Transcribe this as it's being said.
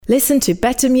Listen to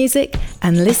better music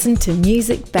and listen to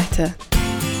music better.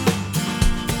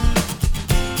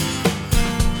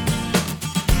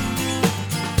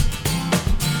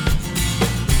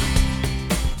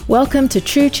 Welcome to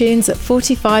True Tunes at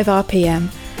 45 RPM,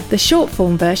 the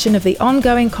short-form version of the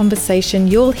ongoing conversation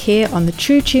you'll hear on the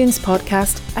True Tunes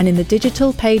podcast and in the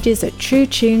digital pages at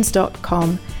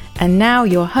truetunes.com. And now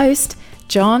your host,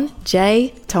 John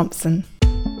J. Thompson.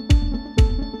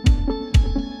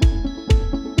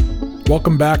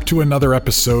 Welcome back to another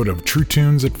episode of True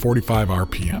Tunes at 45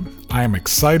 RPM. I am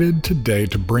excited today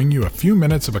to bring you a few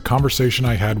minutes of a conversation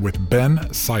I had with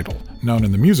Ben Seidel, known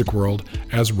in the music world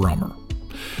as Romer.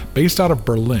 Based out of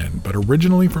Berlin, but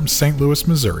originally from St. Louis,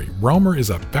 Missouri, Romer is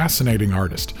a fascinating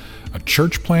artist. A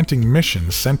church planting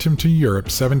mission sent him to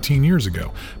Europe 17 years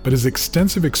ago, but his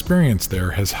extensive experience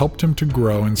there has helped him to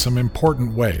grow in some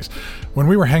important ways. When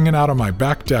we were hanging out on my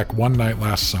back deck one night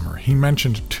last summer, he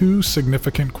mentioned two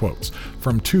significant quotes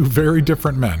from two very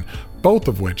different men, both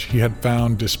of which he had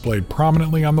found displayed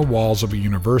prominently on the walls of a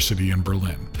university in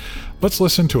Berlin. Let's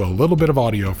listen to a little bit of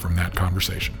audio from that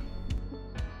conversation.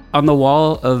 On the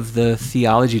wall of the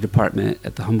theology department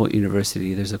at the Humboldt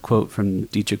University, there's a quote from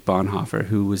Dietrich Bonhoeffer,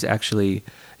 who was he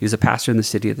was a pastor in the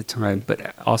city at the time,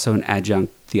 but also an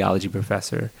adjunct theology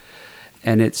professor.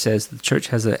 And it says the church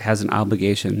has an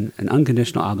obligation, an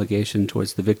unconditional obligation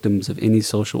towards the victims of any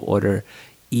social order,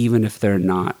 even if they're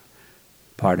not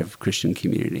part of Christian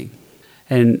community.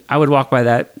 And I would walk by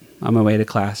that on my way to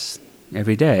class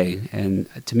every day. And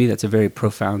to me, that's a very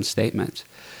profound statement.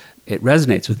 It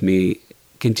resonates with me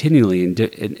continually,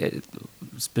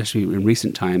 especially in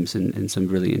recent times, in some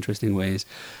really interesting ways.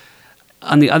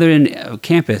 On the other end of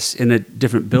campus, in a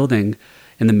different building,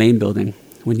 in the main building,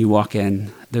 when you walk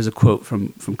in, there's a quote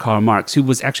from Karl Marx, who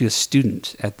was actually a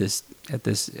student at this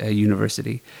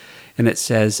university, and it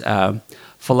says,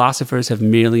 "Philosophers have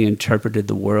merely interpreted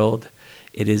the world.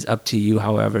 It is up to you,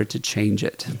 however, to change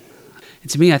it."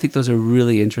 And to me, I think those are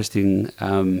really interesting,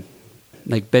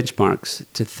 benchmarks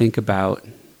to think about.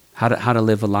 How to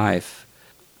live a life.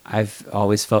 I've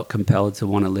always felt compelled to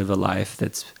want to live a life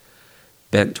that's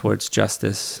bent towards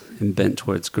justice and bent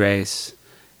towards grace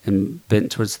and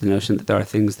bent towards the notion that there are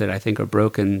things that I think are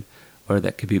broken or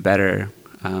that could be better.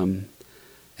 And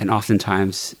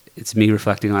oftentimes it's me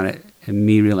reflecting on it and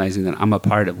me realizing that I'm a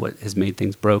part of what has made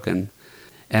things broken,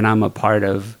 and I'm a part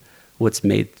of what's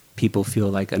made people feel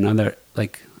like another,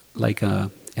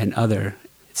 an other.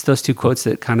 It's those two quotes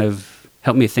that kind of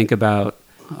help me think about,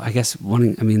 I guess,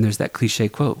 there's that cliche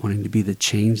quote, wanting to be the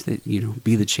change that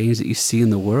you see in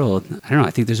the world. I don't know, I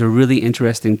think there's a really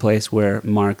interesting place where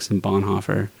Marx and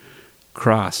Bonhoeffer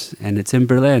cross, and it's in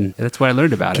Berlin. That's where I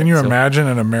learned about it. Can you imagine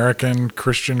an American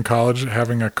Christian college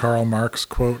having a Karl Marx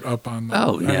quote up on the...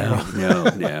 Oh,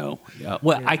 no. Yeah.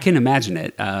 Well, I can imagine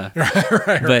it,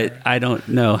 right. But I don't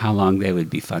know how long they would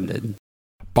be funded.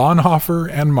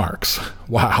 Bonhoeffer and Marx.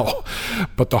 Wow.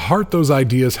 But the heart those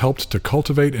ideas helped to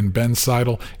cultivate in Ben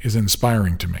Seidel is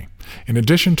inspiring to me. In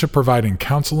addition to providing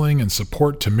counseling and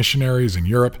support to missionaries in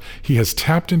Europe, he has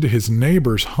tapped into his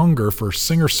neighbors' hunger for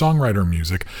singer-songwriter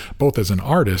music, both as an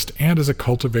artist and as a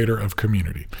cultivator of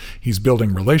community. He's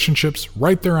building relationships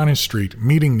right there on his street,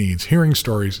 meeting needs, hearing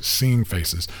stories, seeing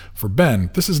faces. For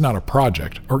Ben, this is not a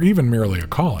project or even merely a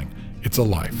calling. It's a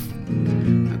life.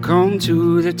 Come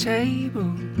to the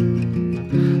table,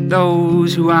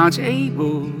 those who aren't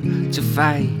able to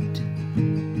fight.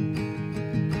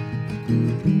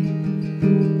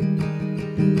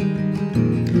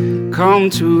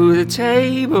 Come to the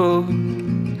table,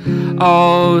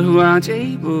 all who aren't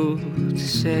able to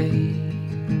say,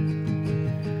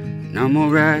 I'm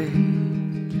alright.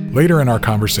 Later in our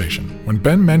conversation, when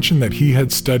Ben mentioned that he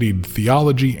had studied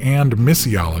theology and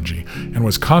missiology and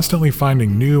was constantly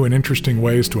finding new and interesting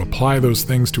ways to apply those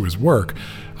things to his work,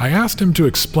 I asked him to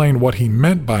explain what he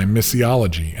meant by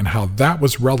missiology and how that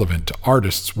was relevant to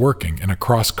artists working in a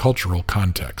cross-cultural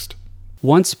context.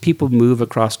 Once people move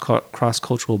across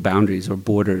cross-cultural boundaries or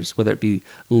borders, whether it be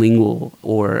lingual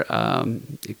or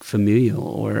familial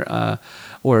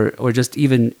or just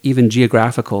even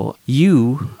geographical,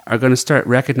 you are going to start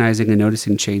recognizing and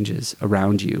noticing changes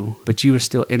around you. But you are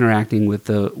still interacting with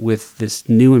this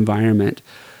new environment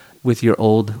with your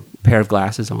old pair of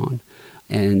glasses on.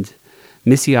 And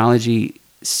missiology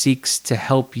seeks to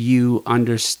help you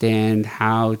understand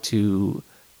how to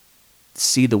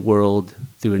see the world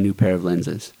through a new pair of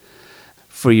lenses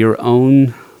for your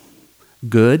own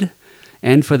good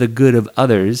and for the good of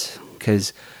others,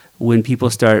 because when people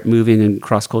start moving in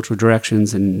cross-cultural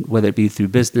directions, and whether it be through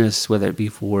business, whether it be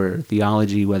for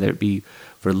theology, whether it be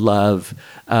for love,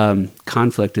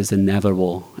 conflict is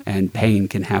inevitable, and pain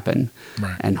can happen,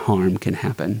 right, and harm can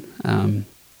happen.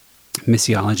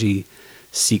 Missiology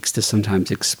seeks to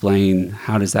sometimes explain,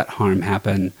 how does that harm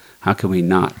happen? How can we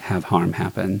not have harm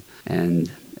happen?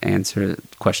 And answer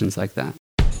questions like that.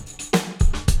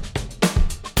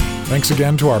 Thanks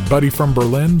again to our buddy from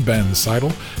Berlin, Ben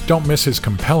Seidel. Don't miss his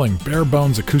compelling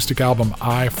bare-bones acoustic album,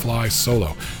 I Fly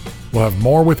Solo. We'll have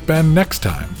more with Ben next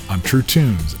time on True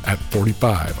Tunes at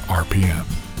 45 RPM.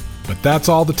 But that's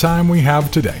all the time we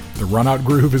have today. The Runout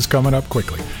Groove is coming up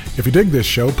quickly. If you dig this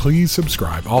show, please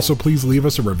subscribe. Also, please leave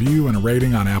us a review and a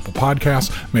rating on Apple Podcasts.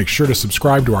 Make sure to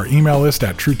subscribe to our email list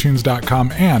at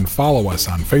truetunes.com and follow us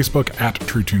on Facebook at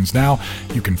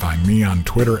TrueTunesNow. You can find me on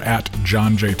Twitter at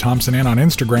John J. Thompson and on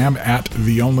Instagram at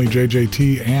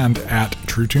TheOnlyJJT and at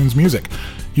TrueTunesMusic.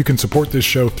 You can support this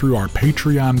show through our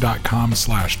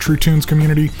patreon.com/TrueTunes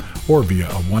community or via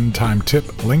a one-time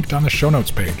tip linked on the show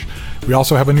notes page. We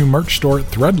also have a new merch store at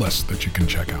Threadless that you can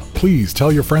check out. Please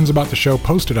tell your friends about the show,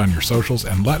 post it on your socials,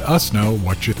 and let us know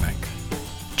what you think.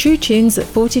 True Tunes at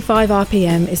 45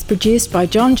 RPM is produced by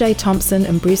John J. Thompson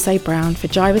and Bruce A. Brown for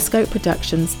Gyroscope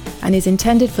Productions and is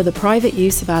intended for the private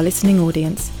use of our listening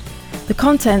audience. The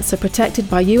contents are protected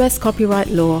by US copyright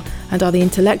law and are the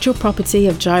intellectual property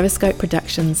of Gyroscope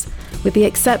Productions, with the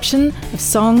exception of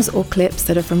songs or clips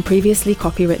that are from previously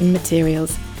copywritten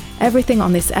materials. Everything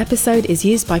on this episode is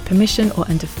used by permission or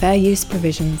under fair use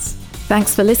provisions.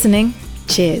 Thanks for listening.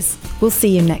 Cheers. We'll see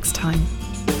you next time.